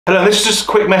Hello, this is just a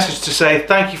quick message to say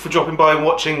thank you for dropping by and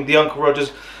watching the Uncle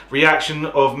Roger's reaction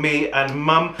of me and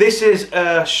Mum. This is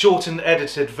a shortened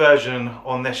edited version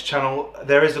on this channel.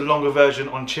 There is a longer version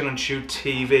on Chin and Choo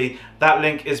TV. That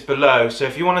link is below. So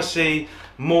if you want to see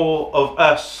more of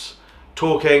us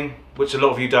talking, which a lot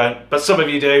of you don't, but some of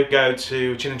you do, go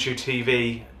to Chin and Choo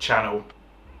TV channel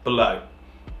below.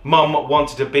 Mum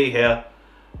wanted to be here,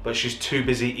 but she's too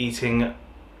busy eating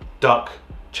duck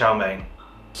chow mein.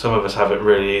 Some of us have it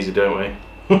really easy, don't we?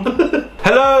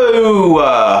 Hello!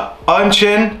 I'm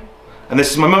Chin, and this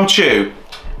is my mum Choo.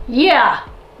 Yeah,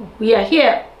 we are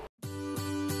here.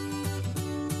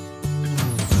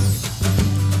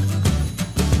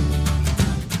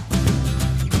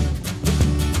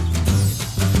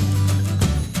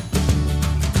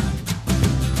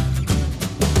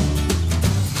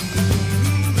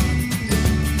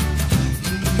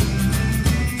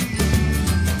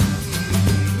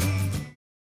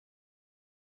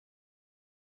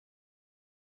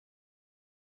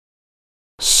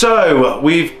 So,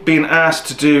 we've been asked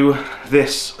to do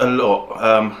this a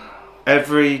lot.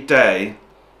 Every day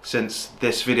since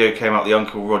this video came out, the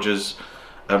Uncle Roger's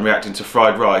reacting to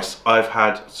fried rice, I've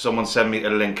had someone send me a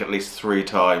link at least 3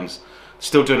 times.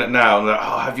 Still doing it now, and they're like,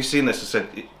 oh, have you seen this? I said,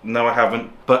 no I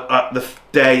haven't. But the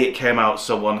day it came out,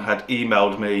 someone had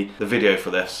emailed me the video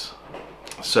for this.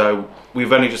 So,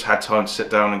 we've only just had time to sit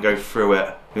down and go through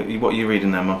it. What are you reading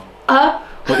there, Mum?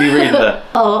 What are you reading there?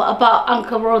 Oh, about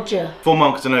Uncle Roger. For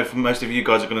Mum, because I know for most of you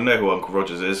guys are going to know who Uncle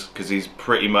Rogers is, because he's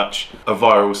pretty much a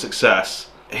viral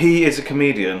success. He is a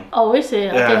comedian. Oh, is he?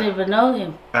 Yeah. I didn't even know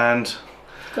him. And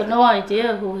got no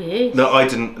idea who he is. no, I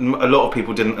didn't. A lot of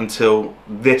people didn't until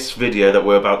this video that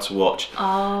we're about to watch.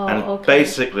 Oh, and okay.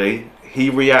 basically,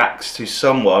 he reacts to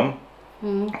someone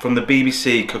from the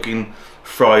BBC cooking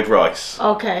fried rice.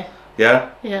 Okay.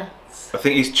 Yeah? Yeah. I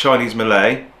think he's Chinese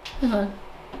Malay. Hang on.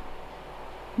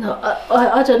 No,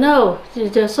 I don't know.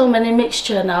 There's so many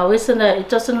mixture now, isn't it? It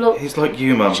doesn't look... He's like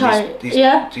you, Mum.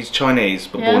 He's Chinese,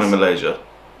 but born in Malaysia.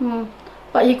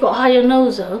 But he got higher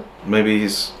nose, though. Maybe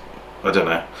he's... I don't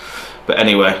know. But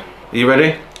anyway, are you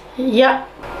ready? Yeah.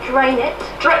 Drain it.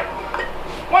 Drain...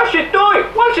 What's she doing?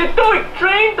 What's she doing?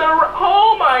 Drain the...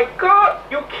 Oh my god!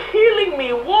 You're killing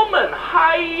me, woman!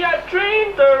 Hiya,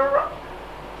 drain the...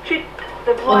 She...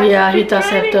 Oh yeah, he does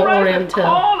have the Oriental.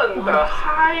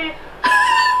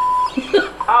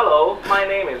 Hello, my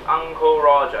name is Uncle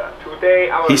Roger. Today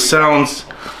I will... He sounds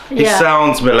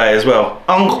Malay as well.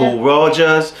 Uncle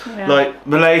Rogers, like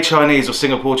Malay Chinese or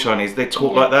Singapore Chinese, they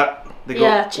talk like that. They go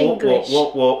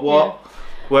what. Yeah.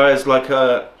 Whereas like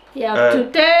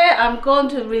today I'm going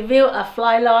to review a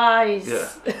fried rice. Yeah.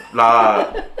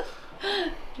 La.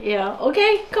 Yeah.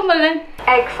 Okay, come on then.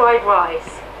 Egg fried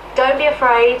rice. Don't be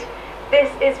afraid. This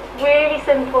is really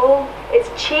simple. It's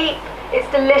cheap. It's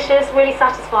delicious, really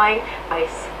satisfying.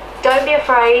 Nice. Don't be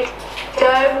afraid.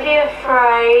 Don't be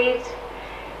afraid.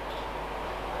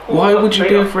 Why would you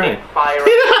be afraid?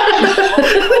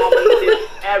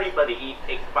 Everybody eats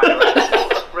egg fried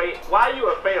rice. Why are you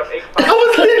afraid of egg fried rice? I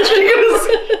was literally gonna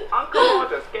say. Uncle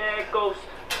Roger scare ghost,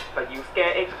 but you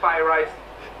scare egg fried rice.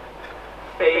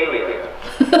 Failure.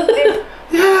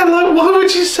 Yeah, like why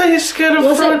would you say you're scared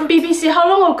of fried rice? BBC? How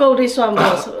long ago this one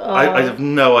was? I have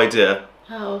no idea.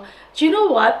 Oh. Do you know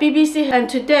what? BBC, and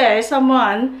today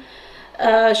someone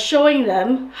showing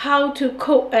them how to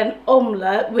cook an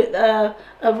omelette with a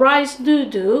rice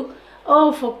noodle.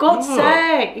 Oh, for God's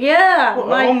sake! Yeah, what,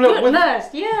 my goodness!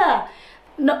 Yeah,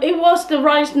 no, it was the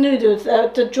rice noodle,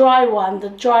 the dry one, the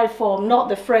dry form, not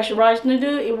the fresh rice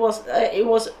noodle. It was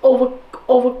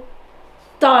overdone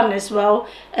as well,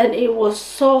 and it was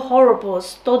so horrible,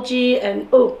 stodgy, and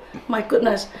oh my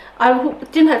goodness! I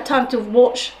didn't have time to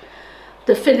watch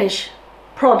the finished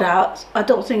product. I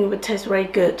don't think it would taste very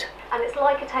good. And it's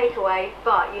like a takeaway,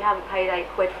 but you haven't paid £8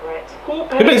 for it. Who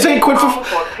pays £8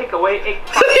 for takeaway egg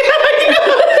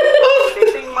They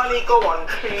think money go on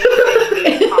trees,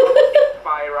 egg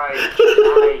fried rice.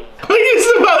 I was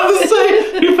about to say,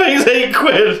 who pays £8?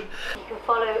 You can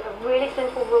follow a really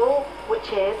simple rule,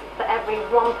 which is for every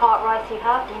 1 part rice you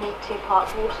have, you need 2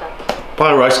 parts water.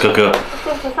 Buy a rice cooker. As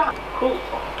simple as that.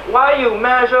 Why you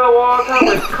measure water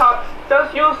with cups?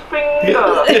 Just use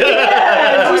finger.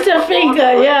 Yeah, just a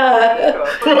finger, yeah.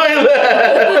 Right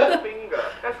there. Finger.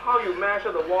 That's how you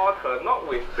measure the water, not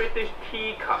with British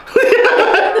teacup.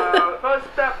 First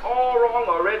step all wrong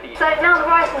already. So now the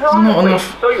rice is on. Not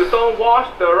enough. So you don't wash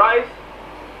the rice?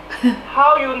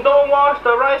 How you don't wash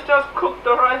the rice? Just cook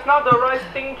the rice. Now the rice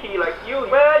stinky like you.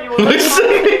 Where you learn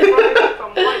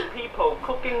some white people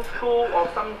cooking school or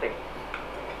something.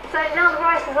 So now the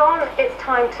rice is on, it's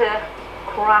time to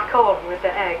crack on with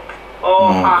the eggs.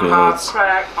 Oh, haha, God.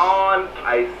 crack on.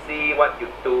 I see what you're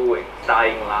doing.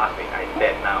 Dying laughing. I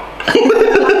bet now.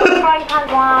 Frying pan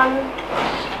one.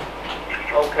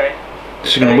 Okay.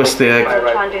 She's gonna whisk the egg. I'll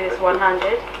try and do this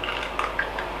one-handed.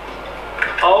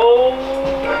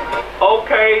 Oh,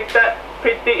 okay. That's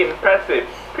pretty impressive.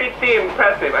 Pretty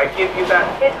impressive. I give you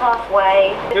that. It's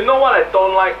halfway. You know what I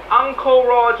don't like? Uncle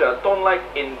Roger don't like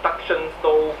induction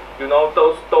stove. You know,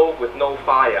 those stove with no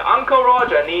fire. Uncle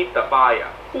Roger needs the fire.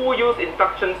 Who use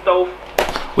induction stove?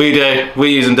 We do. We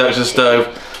use induction stove,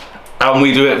 and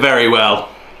we do it very well.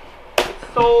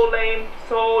 So lame,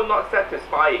 so not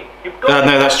satisfying. You go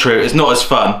No, that's true. It's not as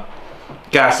fun.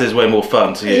 Gas is way more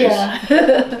fun to use, Yeah.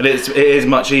 and it is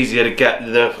much easier to get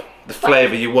the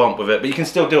flavour you want with it. But you can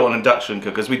still do it on induction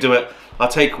cookers. We do it. Our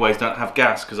takeaways don't have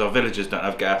gas because our villagers don't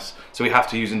have gas, so we have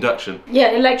to use induction.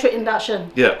 Yeah, electric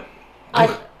induction. Yeah. I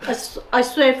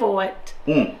swear for it.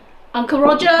 Mm. Uncle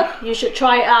Roger, you should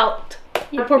try it out.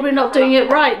 You're probably not doing it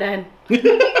right then.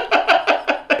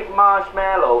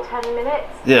 Marshmallow. 10 minutes.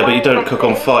 Yeah, but you don't cook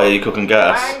on fire. You cook on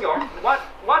gas. Hang on. What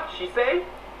she say?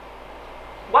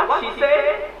 What she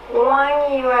say?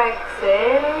 Wang your eggs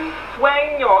in.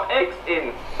 Wang your eggs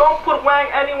in. Don't put wang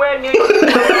anywhere near your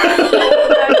Don't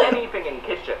put anything in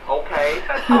kitchen, okay?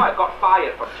 That's how I got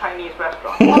fired from Chinese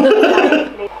restaurant.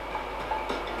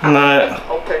 No,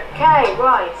 Okay. Okay,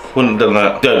 rice. wouldn't have done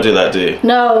that. Don't do that, do you?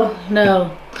 No,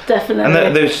 definitely.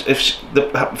 And if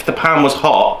the pan was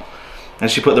hot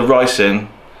and she put the rice in,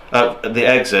 the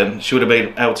eggs in, she would have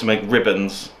been able to make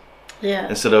ribbons yeah,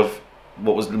 instead of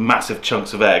what was massive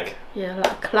chunks of egg. yeah,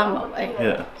 like a clump of egg.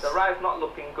 Yeah, The rice not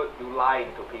looking good, you lying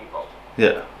to people.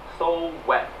 yeah, So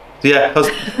wet. yeah.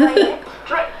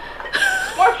 Drain.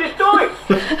 What you doing?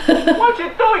 What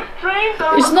you doing? Drain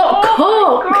the. It's not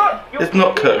oh cooked. My God. It's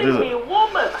not cooked, is it? Me,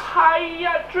 woman.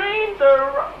 Hiya, drain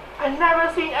the. I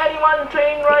never seen anyone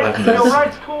drain rice. I've Your never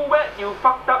rice too wet. You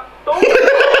fucked up. Don't.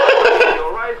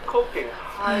 Your rice cooking.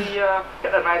 Hiya.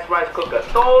 Get a nice rice cooker.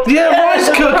 Don't. Yeah, rice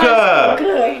cooker.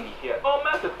 Good. Here. Don't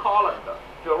mess with colander.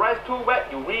 Your rice too wet.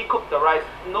 You recook the rice.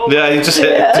 No. Yeah, you just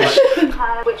hit.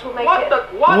 Which will make What it. the?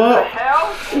 What the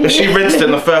hell? If she rinsed it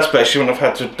in the first place, she wouldn't have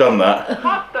had to have done that.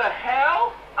 What the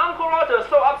hell? Uncle Roger is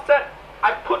so upset.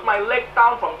 I put my leg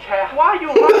down from chair. Why you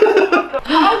running?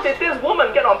 How did this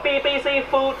woman get on BBC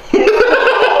Food?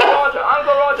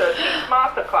 Uncle Roger, teach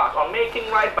masterclass on making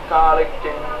rice. Garlic,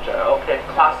 ginger. Okay,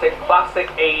 classic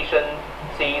Asian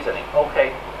seasoning.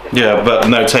 Okay. Yeah, but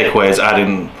no takeaway is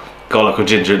adding garlic or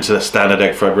ginger into the standard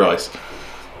egg fried rice.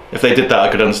 If they did that, I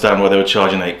could understand why they were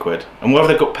charging £8. And why have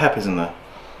they got peppers in there?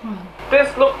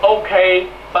 This look okay,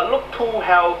 but look too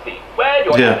healthy. Where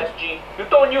your Yeah. MSG? You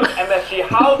don't use MSG.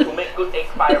 How to make good egg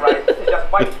fried rice? This is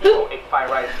just white people egg fried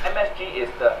rice. MSG is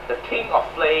the king of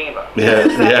flavor. Yeah,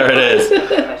 there it is.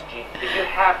 MSG. If you're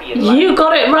happy in life, You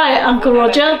got it right, Uncle put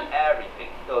Roger. MSG in everything,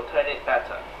 it'll turn it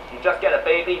better. You just get a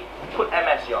baby, put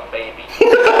MSG on baby.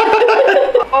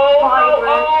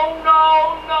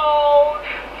 Oh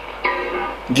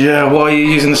no! Yeah, why are you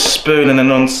using a spoon and a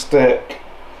non-stick?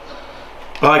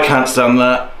 I can't stand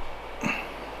that.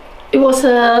 It was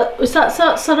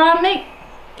that ceramic?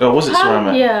 Oh, was it pan?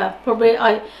 ceramic? Yeah, probably.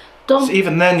 I don't. So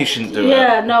even then you shouldn't do it.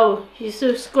 Yeah, no, you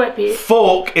still scrape it.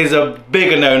 Fork is a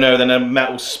bigger no-no than a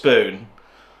metal spoon.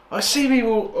 I see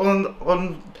people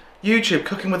on YouTube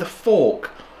cooking with a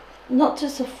fork. Not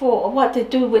just a fork. What they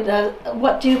do with the,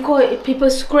 what do you call it? People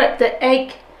scrape the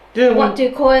egg. Yeah, What do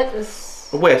you call it?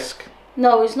 a whisk.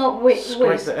 No, it's not Scrape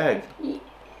whisk. the egg.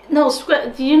 No,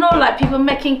 scrape. Do you know like people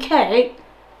making cake?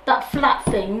 That flat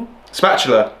thing.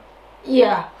 Spatula.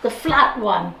 Yeah, the flat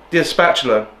one. Yeah,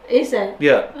 spatula. Is it?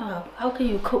 Yeah. Oh, how can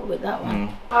you cook with that one?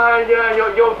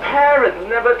 Yeah, your parents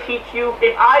never teach you.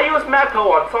 If I use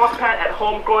metal on saucepan at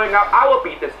home growing up, I would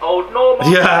be this old. No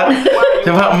more. Yeah. In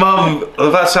fact, Mum,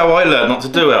 that's how I learned not to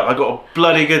do it. I got a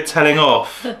bloody good telling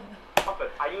off.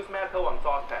 I use metal on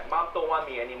saucepan. Mom don't want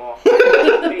me anymore.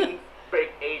 Things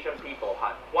break Asian people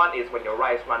heart. One is when your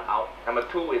rice run out. Number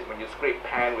two is when you scrape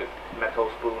pan with metal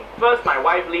spoon. First my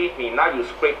wife leave me, now you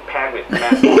scrape pan with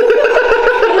metal.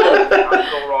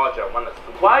 Uncle Roger,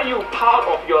 why are you proud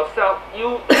of yourself?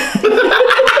 You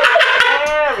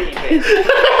everything.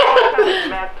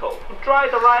 Metal. Dry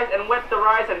the rice and wet the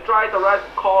rice and dry the rice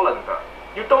with colander.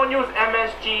 You don't use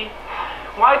MSG.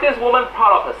 Why is this woman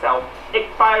proud of herself? Egg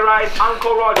fried rice,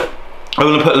 Uncle Roger. I'm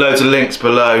going to put loads of links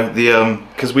below the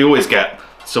because we always get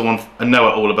someone know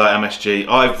it all about MSG.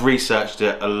 I've researched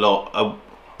it a lot.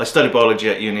 I studied biology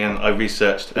at uni and I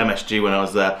researched MSG when I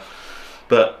was there.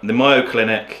 But the Mayo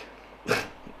Clinic,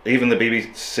 even the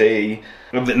BBC,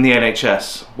 and the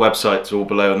NHS websites are all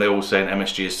below, and they're all saying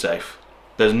MSG is safe.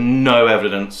 There's no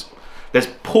evidence There's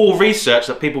poor research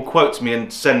that people quote to me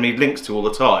and send me links to all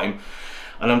the time.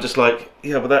 And I'm just like,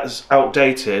 yeah, but that's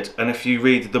outdated. And if you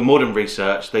read the modern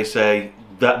research, they say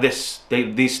that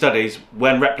these studies,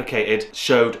 when replicated,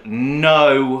 showed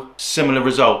no similar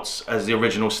results as the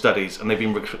original studies. And they've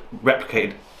been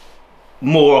replicated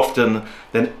more often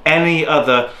than any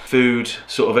other food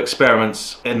sort of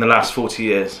experiments in the last 40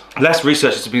 years. Less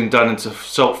research has been done into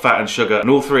salt, fat and sugar, and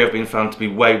all three have been found to be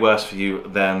way worse for you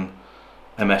than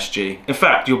MSG. In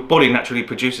fact, your body naturally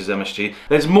produces MSG.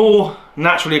 There's more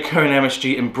naturally occurring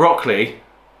MSG in broccoli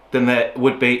than there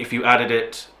would be if you added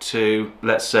it to,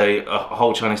 let's say, a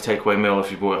whole Chinese takeaway meal if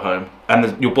you brought it home.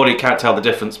 And your body can't tell the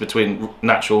difference between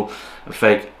natural and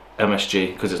fake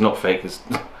MSG, because it's not fake,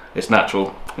 it's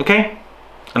natural. Okay?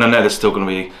 And I know there's still going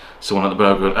to be someone at the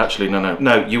burger. Actually,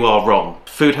 no, you are wrong.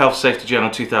 Food Health Safety Journal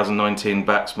 2019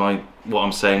 backs what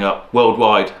I'm saying up.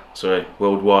 Worldwide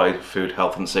Food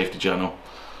Health and Safety Journal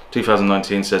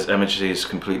 2019 says MSG is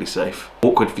completely safe.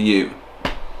 Awkward for you.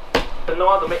 Know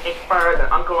how to make egg fried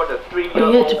and Uncle Roger 3 years old.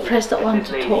 Oh, you have to press that one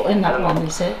to talk in that one,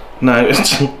 is it? No,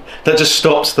 that just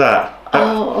stops that.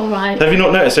 Oh, alright. Have you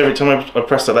not noticed every time I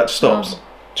press that just stops? Oh.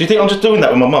 Do you think I'm just doing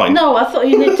that with my mind? No, I thought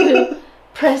you need to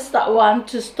press that one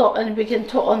to stop and we can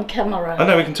talk on camera. I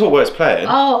know, we can talk while it's playing.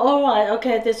 Oh, alright,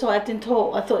 okay, that's why I didn't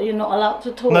talk. I thought you're not allowed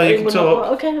to talk. No, you can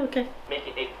talk. Okay.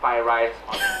 Making egg fried rice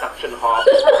on induction hob.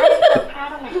 I'm so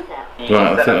proud of myself. Right,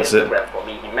 I think that's it. For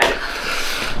me, he meant.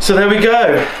 So there we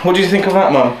go. What do you think of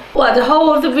that, Mum? What, the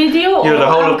whole of the video? Yeah, the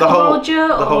whole of the whole. Roger,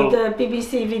 The whole. or the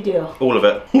BBC video? All of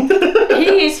it.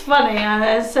 He is funny,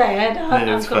 I said. He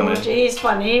is funny. Roger, he is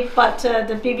funny, but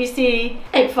the BBC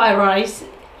egg fried rice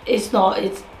is not.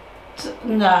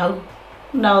 No,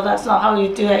 that's not how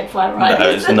you do egg fried rice. No,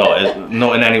 it's not. It's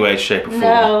not in any way, shape, or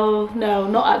form. No,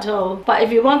 not at all. But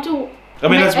if you want to, I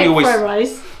mean, make as we egg always. fried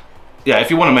rice. Yeah, if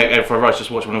you want to make egg fried rice,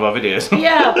 just watch one of our videos.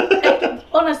 Yeah,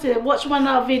 honestly, watch one of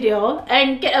our video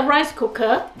and get a rice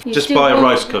cooker. Just buy a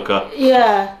rice cooker.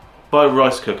 Yeah. Buy a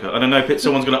rice cooker. And I know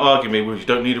someone's going to argue me, well, you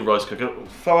don't need a rice cooker.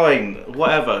 Fine,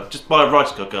 whatever. Just buy a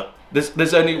rice cooker.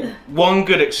 There's only one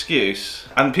good excuse,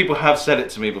 and people have said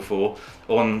it to me before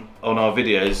on our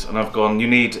videos, and I've gone, you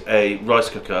need a rice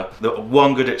cooker. The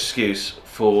one good excuse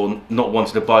for not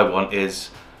wanting to buy one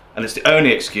is, and it's the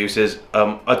only excuse, is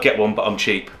I'd get one but I'm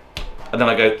cheap. And then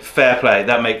I go, fair play,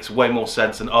 that makes way more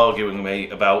sense than arguing me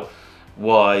about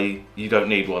why you don't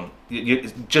need one.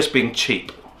 It's just being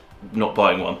cheap, not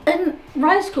buying one. And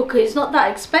rice cooker is not that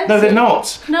expensive. No, they're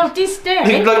not. No, this day. You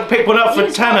can like pick one up for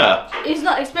a tenner. It's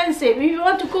not expensive. If you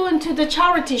want to go into the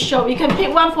charity shop, you can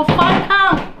pick one for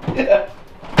 £5. Yeah.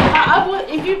 I would,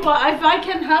 if I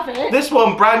can have it. This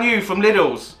one, brand new from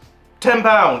Lidl's.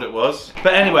 £10 it was.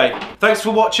 But anyway, thanks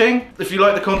for watching. If you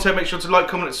like the content, make sure to like,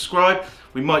 comment and subscribe.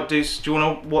 We might do you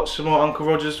want to watch some more Uncle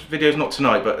Roger's videos? Not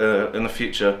tonight, but in the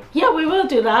future. Yeah, we will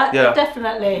do that. Yeah.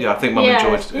 Definitely. Yeah, I think Mum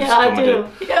enjoyed his Yeah, I do.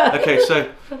 Yeah. Okay, so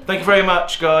thank you very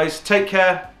much, guys. Take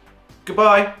care.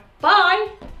 Goodbye. Bye.